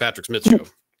the Attorney Patrick Smith Show.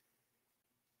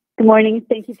 Good morning.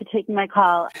 Thank you for taking my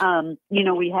call.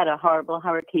 We had a horrible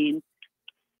hurricane,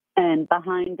 and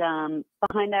behind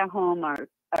our home are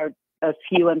a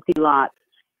few empty lots.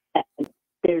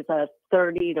 There's a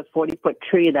 30 to 40 foot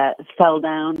tree that fell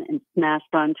down and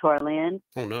smashed onto our land.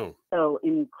 Oh no!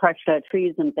 And crushed our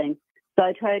trees and things. So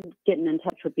I tried getting in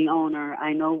touch with the owner.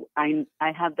 I know I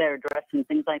have their address and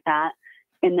things like that,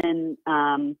 and then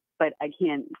but I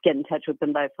can't get in touch with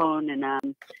them by phone. And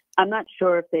I'm not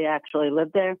sure if they actually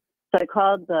live there. So I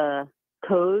called the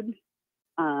code,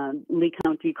 Lee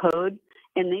County Code,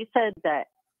 and they said that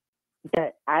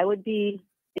I would be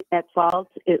at fault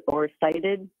or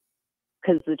cited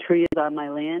because the tree is on my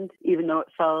land, even though it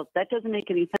fell. That doesn't make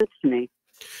any sense to me.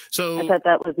 So I thought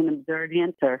that was an absurd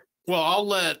answer. Well, I'll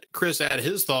let Chris add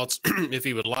his thoughts if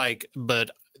he would like,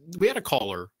 but we had a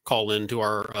caller call into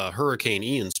our Hurricane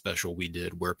Ian special we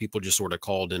did, where people just sort of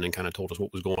called in and kind of told us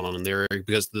what was going on in their area,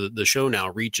 because the show now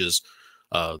reaches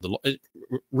it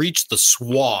reached the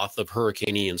swath of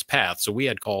Hurricane Ian's path. So we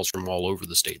had calls from all over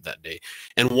the state that day.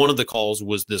 And one of the calls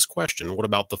was this question: what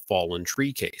about the fallen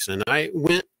tree case? And I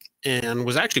went and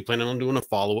was actually planning on doing a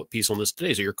follow-up piece on this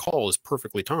today. So your call is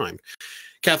perfectly timed.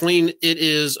 Kathleen, it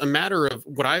is a matter of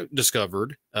what I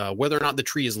discovered, whether or not the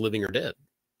tree is living or dead.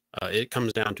 It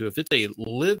comes down to, if it's a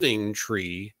living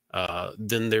tree,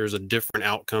 then there's a different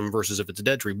outcome versus if it's a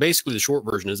dead tree. Basically, the short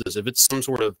version is this: if it's some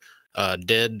sort of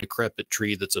dead, decrepit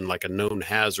tree that's in like a known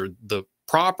hazard, the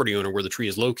property owner where the tree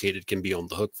is located can be on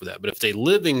the hook for that. But if it's a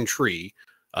living tree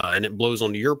and it blows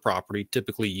onto your property,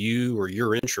 typically you or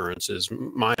your insurance, is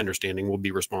my understanding, will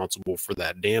be responsible for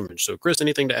that damage. So, Chris,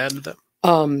 anything to add to that?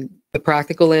 The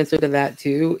practical answer to that,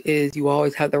 too, is you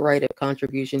always have the right of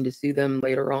contribution to sue them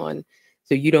later on.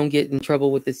 So you don't get in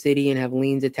trouble with the city and have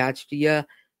liens attached to you.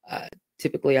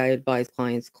 Typically, I advise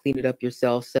clients clean it up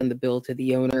yourself, send the bill to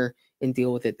the owner, and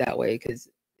deal with it that way, because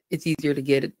it's easier to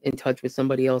get in touch with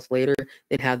somebody else later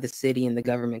than have the city and the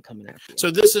government coming after you. So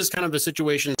this is kind of a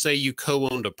situation, say you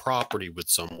co-owned a property with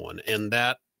someone and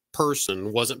that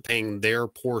person wasn't paying their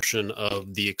portion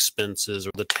of the expenses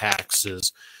or the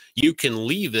taxes. You can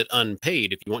leave it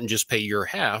unpaid if you want and just pay your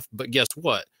half. But guess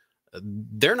what?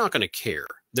 They're not going to care.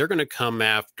 They're going to come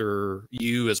after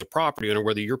you as a property owner,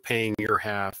 whether you're paying your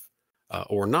half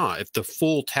or not, if the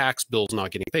full tax bill is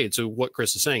not getting paid. So what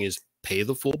Chris is saying is pay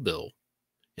the full bill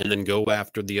and then go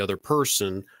after the other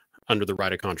person under the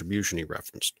right of contribution he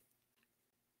referenced.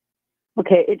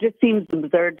 Okay, it just seems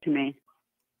absurd to me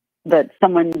that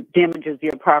someone damages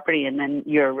your property and then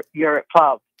you're at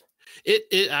fault.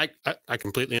 I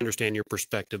completely understand your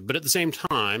perspective, but at the same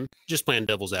time, just playing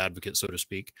devil's advocate, so to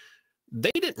speak,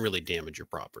 they didn't really damage your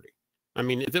property. I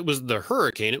mean, if it was the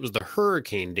hurricane, it was the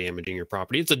hurricane damaging your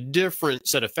property. It's a different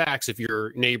set of facts if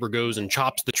your neighbor goes and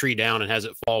chops the tree down and has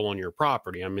it fall on your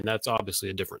property. I mean, that's obviously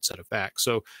a different set of facts.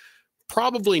 So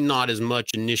probably not as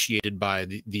much initiated by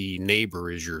the neighbor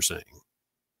as you're saying.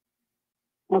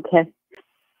 Okay.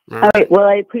 All right. Well,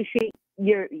 I appreciate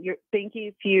your thank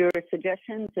you for your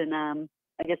suggestions, and I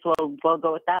guess we'll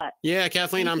go with that. Yeah,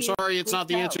 Kathleen, Thank I'm you. sorry it's not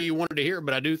the Reach answer out. you wanted to hear,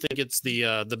 but I do think it's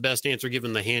the best answer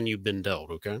given the hand you've been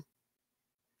dealt. Okay.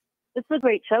 This is a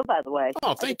great show, by the way.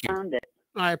 Oh, thank I you. found it.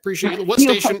 I appreciate it. What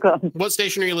You're station? welcome. What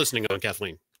station are you listening on,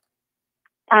 Kathleen?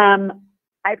 I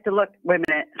have to look. Wait a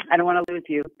minute. I don't want to lose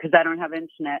you because I don't have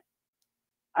internet.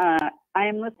 I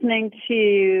am listening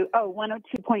to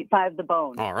 102.5 The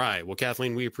Bone. All right. Well,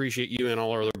 Kathleen, we appreciate you and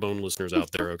all our other Bone listeners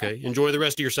out there. Okay. Enjoy the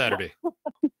rest of your Saturday.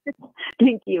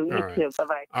 Thank you. You All right. too. Bye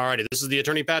bye. All righty. This is the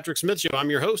Attorney Patrick Smith Show. I'm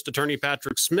your host, Attorney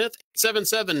Patrick Smith.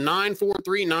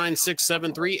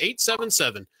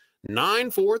 877-943-9673.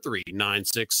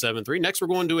 877-943-9673. Next, we're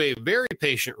going to a very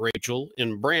patient Rachel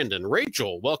in Brandon.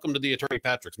 Rachel, welcome to the Attorney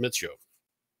Patrick Smith Show.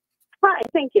 Hi,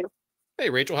 thank you. Hey,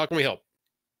 Rachel, how can we help?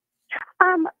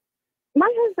 My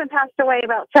husband passed away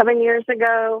about 7 years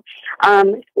ago.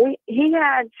 He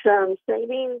had some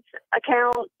savings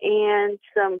account and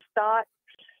some stock,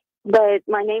 but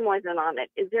my name wasn't on it.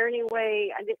 Is there any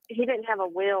way, he didn't have a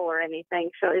will or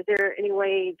anything, so is there any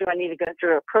way, do I need to go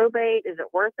through a probate? Is it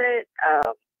worth it?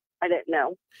 I didn't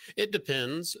know. It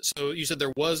depends. So you said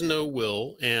there was no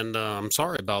will, and I'm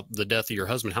sorry about the death of your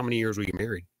husband. How many years were you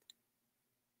married?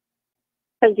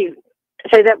 Thank you.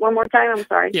 Say that one more time, I'm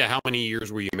sorry. Yeah, how many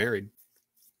years were you married?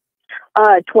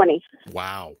 20.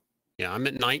 Wow. Yeah, I'm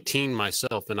at 19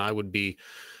 myself, and I would be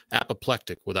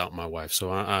apoplectic without my wife.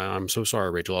 So I'm so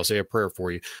sorry, Rachel. I'll say a prayer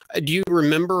for you. Do you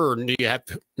remember, or do you have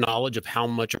knowledge of how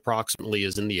much approximately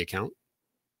is in the account?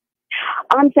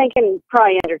 I'm thinking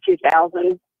probably under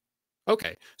 2,000.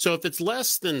 Okay. So if it's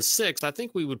less than 6, I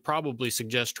think we would probably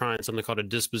suggest trying something called a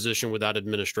disposition without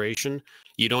administration.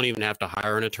 You don't even have to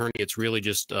hire an attorney. It's really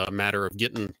just a matter of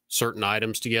getting certain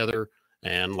items together,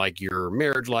 and like your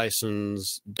marriage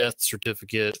license, death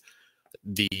certificate,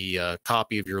 the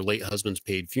copy of your late husband's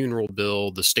paid funeral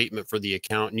bill, the statement for the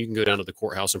account, and you can go down to the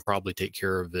courthouse and probably take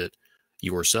care of it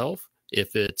yourself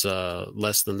if it's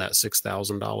less than that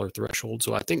 $6,000 threshold.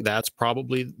 So I think that's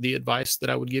probably the advice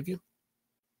that I would give you.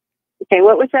 Okay,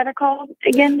 what was that called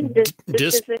again?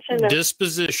 Disposition?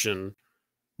 Disposition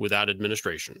without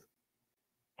administration.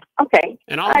 Okay,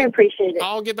 and I appreciate it.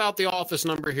 I'll give out the office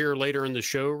number here later in the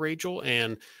show, Rachel.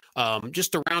 And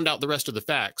just to round out the rest of the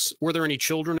facts, were there any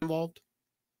children involved?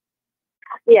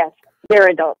 Yes, they're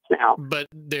adults now. But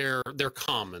they're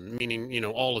common, meaning,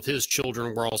 all of his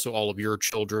children were also all of your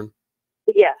children?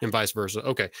 Yeah. And vice versa.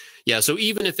 Okay. Yeah, so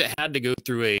even if it had to go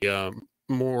through a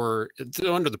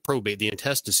under the probate, the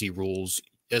intestacy rules,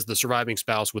 as the surviving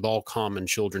spouse with all common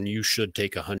children, you should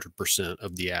take 100%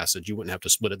 of the assets. You wouldn't have to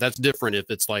split it. That's different if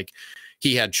it's like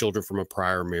he had children from a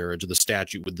prior marriage. The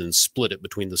statute would then split it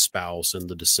between the spouse and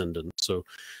the descendant. So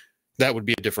that would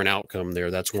be a different outcome there.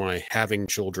 That's why having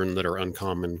children that are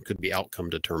uncommon could be outcome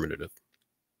determinative.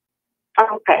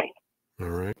 Okay. All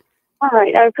right. All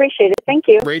right. I appreciate it. Thank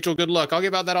you. Rachel, good luck. I'll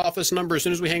give out that office number as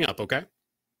soon as we hang up, okay?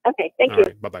 Okay, thank you.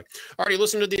 Right, bye-bye. All right,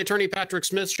 listen to the Attorney Patrick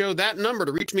Smith Show. That number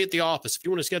to reach me at the office, if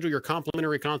you want to schedule your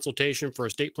complimentary consultation for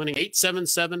estate planning,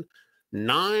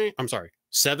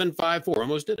 754,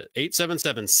 almost did it,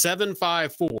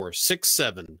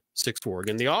 877-754-6764.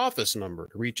 Again, the office number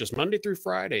to reach us Monday through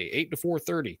Friday, 8 to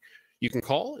 4:30. You can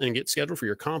call and get scheduled for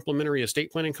your complimentary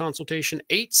estate planning consultation,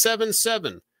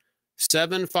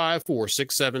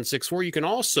 877-754-6764. You can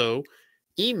also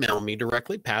email me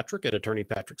directly,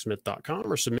 patrick@attorneypatricksmith.com,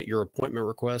 or submit your appointment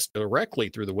request directly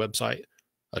through the website,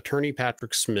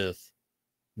 attorneypatricksmith.com.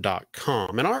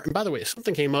 com. And by the way,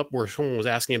 something came up where someone was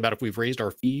asking about if we've raised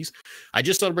our fees. I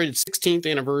just celebrated 16th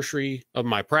anniversary of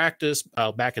my practice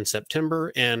back in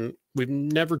September, and we've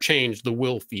never changed the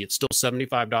will fee. It's still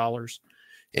 $75,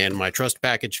 and my trust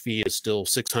package fee is still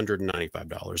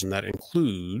 $695, and that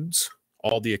includes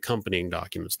all the accompanying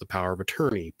documents, the power of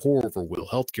attorney, pour over will,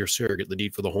 healthcare surrogate, the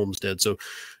deed for the homestead. So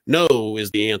no is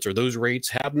the answer. Those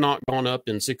rates have not gone up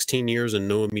in 16 years and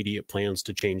no immediate plans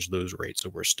to change those rates. So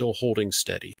we're still holding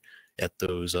steady at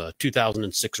those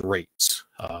 2006 rates,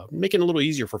 making it a little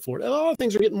easier for Florida. A lot of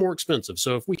things are getting more expensive.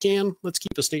 So if we can, let's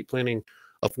keep estate planning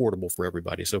affordable for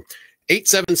everybody. So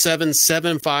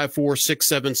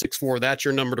 877-754-6764. That's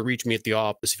your number to reach me at the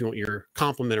office if you want your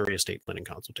complimentary estate planning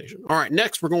consultation. All right,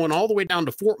 next we're going all the way down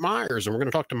to Fort Myers, and we're going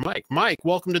to talk to Mike. Mike,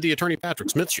 welcome to the Attorney Patrick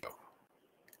Smith Show.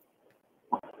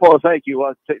 Well, thank you.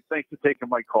 Thanks for taking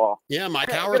my call. Yeah,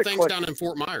 Mike, how are things down in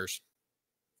Fort Myers?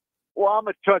 Well, I'm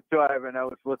a truck driver, and I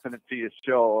was listening to your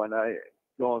show, and I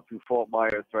going through Fort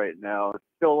Myers right now.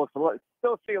 Still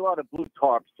see a lot of blue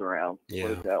tarps around. Yeah.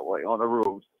 Put it that way, on the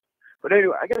roofs. But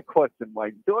anyway, I got a question.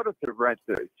 My daughter's a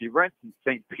renter. She rents in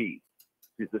St. Pete.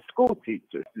 She's a school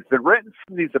teacher. She's been renting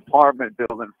from these apartment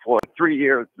buildings for 3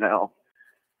 years now.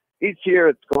 Each year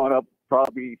it's gone up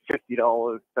probably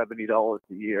 $50, $70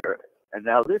 a year. And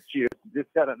now this year, she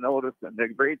just got a notice, and they're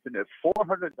raising it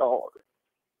 $400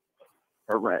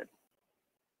 for rent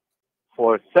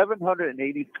for a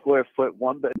 780 square foot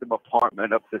one bedroom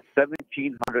apartment up to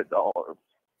 $1,700.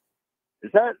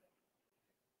 Is that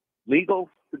legal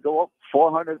to go up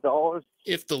 $400?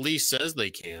 If the lease says they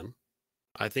can.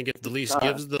 I think if the lease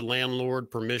gives the landlord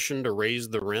permission to raise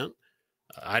the rent,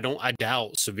 I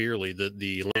doubt severely that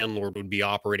the landlord would be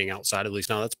operating outside of the lease.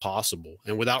 Now that's possible.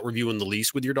 And without reviewing the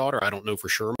lease with your daughter, I don't know for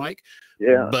sure, Mike.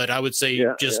 Yeah. But I would say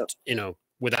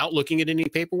without looking at any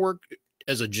paperwork,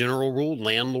 as a general rule,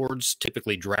 landlords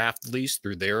typically draft the lease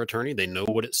through their attorney. They know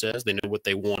what it says. They know what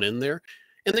they want in there,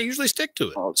 and they usually stick to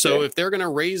it. Okay. So if they're going to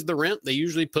raise the rent, they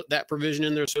usually put that provision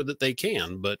in there so that they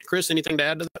can. But Chris, anything to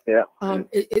add to that? Yeah.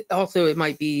 It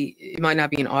might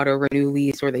not be an auto renew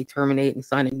lease, or they terminate and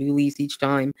sign a new lease each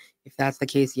time. If that's the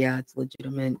case, yeah, it's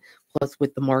legitimate. Plus,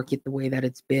 with the market the way that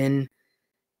it's been,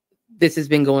 this has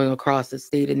been going across the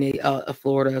state of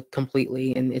Florida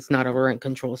completely, and it's not a rent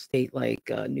control state like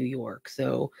New York.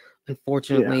 So,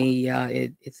 unfortunately,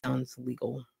 it sounds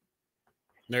legal.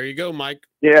 There you go, Mike.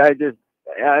 Yeah,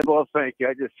 well, thank you.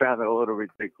 I just found it a little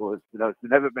ridiculous. It's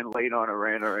never been late on a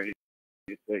rent or anything.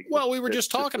 Well, we were just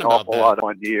talking an about awful that. Lot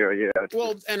 1 year, yeah.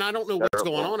 Well, and I don't know what's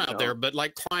going on out there, but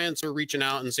like clients are reaching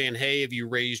out and saying, "Hey, have you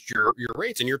raised your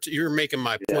rates?" And you're making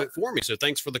my point for me. So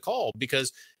thanks for the call,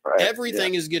 because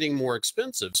everything is getting more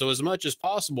expensive. So as much as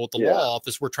possible at the law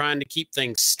office, we're trying to keep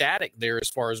things static there as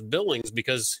far as billings,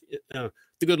 because the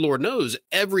good Lord knows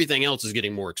everything else is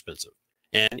getting more expensive.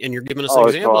 And you're giving us an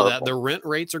example of that. The rent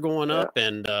rates are going up,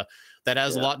 and that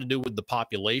has a lot to do with the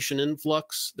population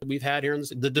influx that we've had here.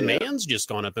 The demand's just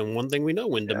gone up. And one thing we know,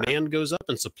 when demand goes up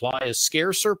and supply is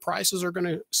scarcer, prices are going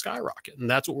to skyrocket. And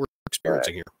that's what we're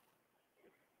experiencing here.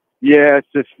 Yeah, it's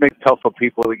just makes it tough for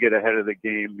people to get ahead of the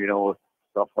game, with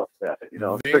stuff like that,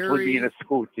 especially being a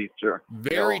school teacher.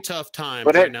 Very tough times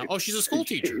right now. Oh, she's a school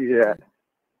teacher. Yeah.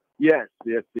 Yes,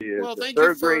 she is. Well, thank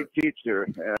third grade teacher.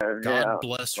 God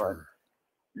bless her.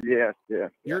 Yes.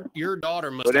 Your daughter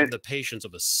must have the patience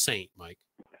of a saint, Mike.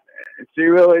 She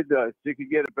really does. She could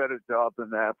get a better job than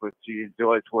that, but she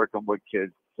enjoys working with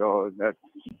kids. So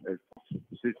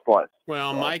she's blessed.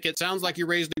 Well, Mike, it sounds like you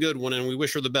raised a good one, and we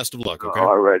wish her the best of luck. Okay.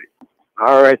 All right.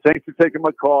 Thanks for taking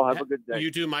my call. Have a good day. You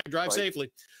too, Mike. Drive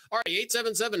safely. All right,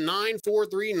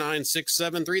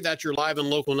 877-943-9673. That's your live and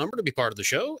local number to be part of the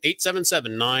show.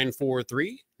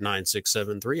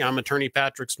 877-943-9673. I'm Attorney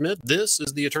Patrick Smith. This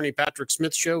is the Attorney Patrick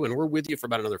Smith Show, and we're with you for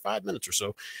about another 5 minutes or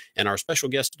so. And our special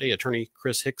guest today, Attorney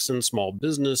Chris Hickson, small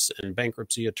business and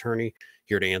bankruptcy attorney,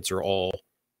 here to answer all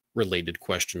related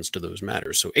questions to those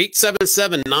matters. So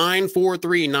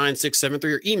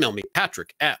 877-943-9673, or email me,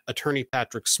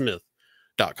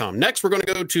 patrick@attorneypatricksmith.com. Next, we're going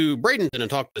to go to Bradenton and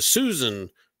talk to Susan.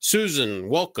 Susan,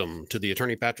 welcome to the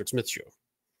Attorney Patrick Smith Show.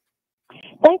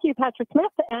 Thank you, Patrick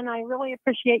Smith, and I really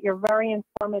appreciate your very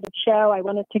informative show. I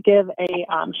wanted to give a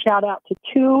shout out to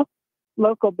 2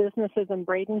 local businesses in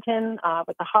Bradenton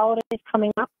with the holidays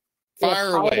coming up.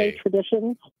 Fire holiday away.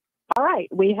 Traditions. All right,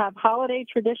 we have holiday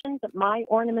traditions at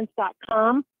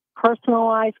myornaments.com,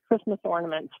 personalized Christmas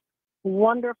ornaments.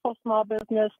 Wonderful small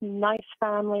business, nice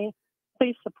family.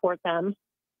 Please support them.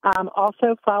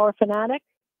 Also, Flower Fanatic,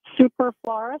 Super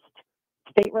Florist,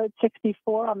 State Road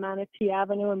 64 on Manatee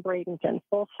Avenue in Bradenton.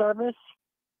 Full service.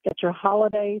 Get your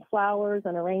holiday flowers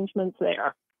and arrangements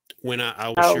there. When I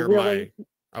will share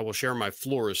I will share my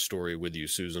florist story with you,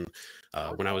 Susan.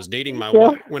 When I was dating my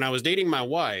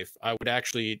wife, I would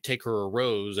actually take her a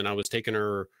rose, and I was taking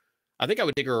her. I think I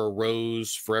would take her a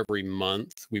rose for every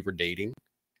month we were dating,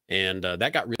 and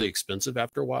that got really expensive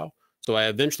after a while. So I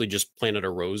eventually just planted a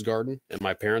rose garden at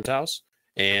my parents' house,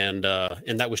 and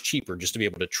that was cheaper just to be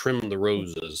able to trim the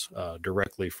roses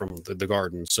directly from the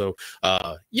garden. So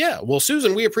yeah, well,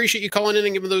 Susan, we appreciate you calling in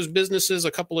and giving those businesses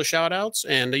a couple of shout outs.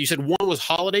 And you said one was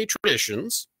Holiday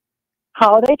Traditions.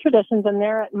 Holiday Traditions, and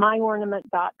they're at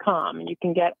myornament.com. And you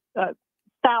can get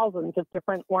thousands of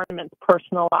different ornaments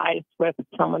personalized with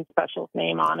someone's special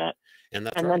name on it. And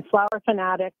then Flower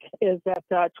Fanatic is at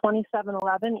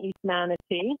 2711 East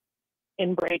Manatee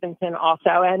in Bradenton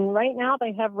also. And right now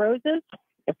they have roses.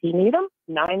 If you need them,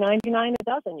 $9.99 a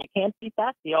dozen. You can't beat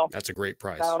that deal. That's a great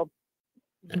price. So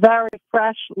very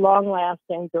fresh,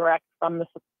 long-lasting, direct from the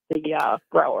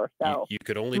grower. So you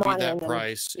could only beat that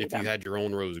price if you had your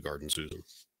own rose garden, Susan.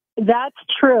 That's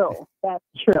true. That's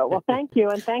true. Well, thank you.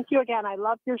 And thank you again. I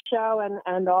love your show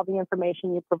and all the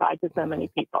information you provide to so many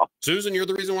people. Susan, you're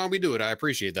the reason why we do it. I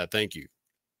appreciate that. Thank you.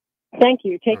 Thank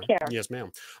you. Take care. Yes,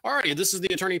 ma'am. All righty. This is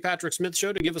the Attorney Patrick Smith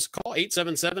Show. To give us a call,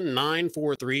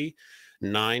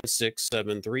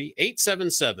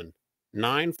 877-943-9673.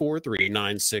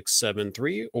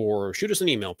 877-943-9673. Or shoot us an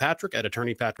email,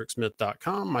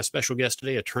 patrick@attorneypatricksmith.com. My special guest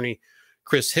today, Attorney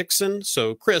Chris Hickson.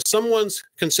 So, Chris, someone's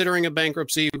considering a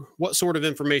bankruptcy. What sort of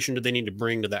information do they need to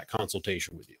bring to that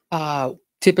consultation with you?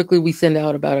 Typically, we send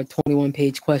out about a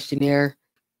 21-page questionnaire.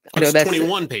 That's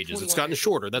 21 pages. It's gotten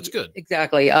shorter. That's good.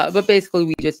 Exactly. But basically,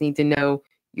 we just need to know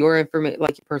your information,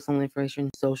 like your personal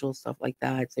information, social stuff like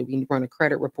that. So we can run a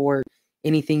credit report,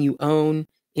 anything you own,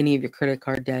 any of your credit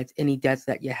card debts, any debts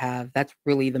that you have. That's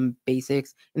really the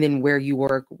basics. And then where you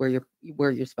work, where your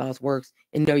spouse works,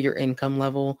 and know your income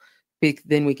level.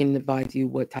 Then we can advise you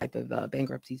what type of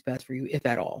bankruptcy is best for you, if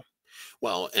at all.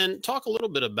 Well, and talk a little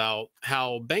bit about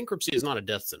how bankruptcy is not a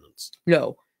death sentence.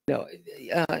 No.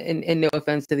 And no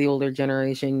offense to the older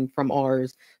generation from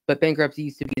ours, but bankruptcy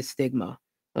used to be a stigma.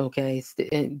 Okay,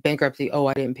 bankruptcy. Oh,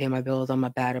 I didn't pay my bills. I'm a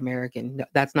bad American. No,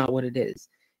 that's not what it is.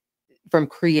 From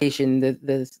creation,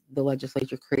 the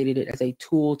legislature created it as a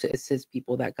tool to assist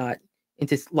people that got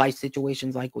into life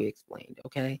situations like we explained.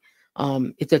 Okay,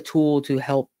 it's a tool to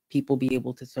help people be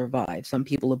able to survive. Some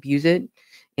people abuse it,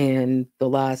 and the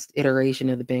last iteration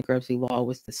of the bankruptcy law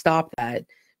was to stop that,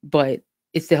 but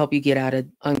it's to help you get out of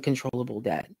uncontrollable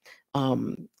debt.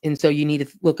 And so you need to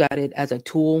look at it as a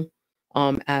tool,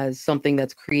 as something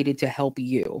that's created to help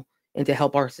you and to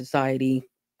help our society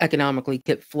economically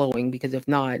keep flowing, because if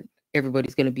not,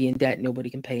 everybody's going to be in debt. Nobody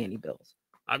can pay any bills.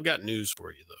 I've got news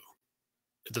for you, though.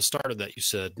 At the start of that, you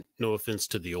said, no offense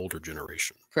to the older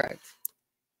generation. Correct.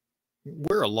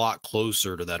 We're a lot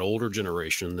closer to that older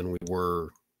generation than we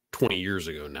were 20 years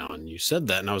ago now. And you said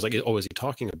that, and I was like, oh, is he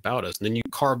talking about us? And then you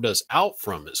carved us out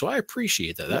from it. So I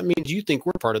appreciate that. That means you think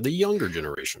we're part of the younger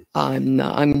generation. I'm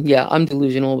not. I'm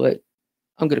delusional, but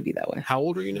I'm going to be that way. How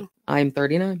old are you now? I'm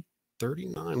 39.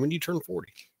 39. When do you turn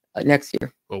 40? Next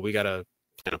year. Well, we got to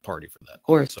plan a party for that. Of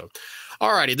course. So,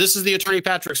 all righty. This is the Attorney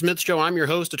Patrick Smith Show. I'm your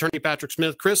host, Attorney Patrick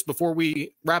Smith. Chris, before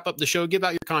we wrap up the show, give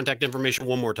out your contact information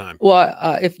one more time. Well,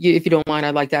 if you don't mind,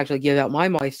 I'd like to actually give out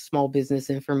my small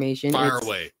business information. Fire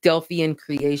away. Delphian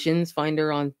Creations. Find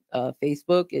her on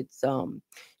Facebook. It's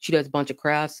she does a bunch of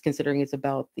crafts, considering it's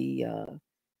about the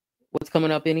what's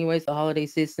coming up anyways, the holiday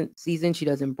season. She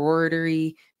does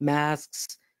embroidery,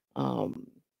 masks,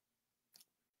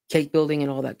 cake building,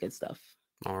 and all that good stuff.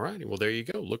 All righty. Well, there you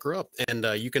go. Look her up. And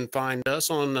you can find us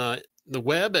on the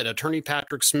web at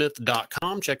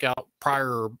attorneypatricksmith.com. Check out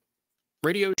prior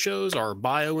radio shows, our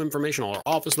bio information, all our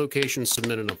office locations,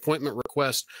 submit an appointment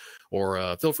request,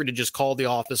 or feel free to just call the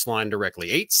office line directly,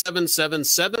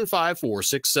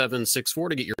 877-754-6764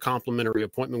 to get your complimentary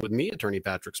appointment with me, Attorney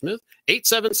Patrick Smith,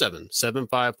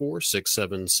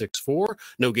 877-754-6764.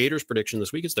 No Gators prediction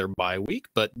this week. It's their bye week,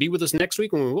 but be with us next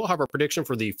week when we will have our prediction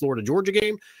for the Florida-Georgia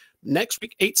game. Next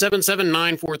week,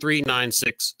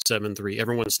 877-943-9673.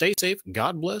 Everyone stay safe,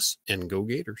 God bless, and go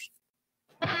Gators.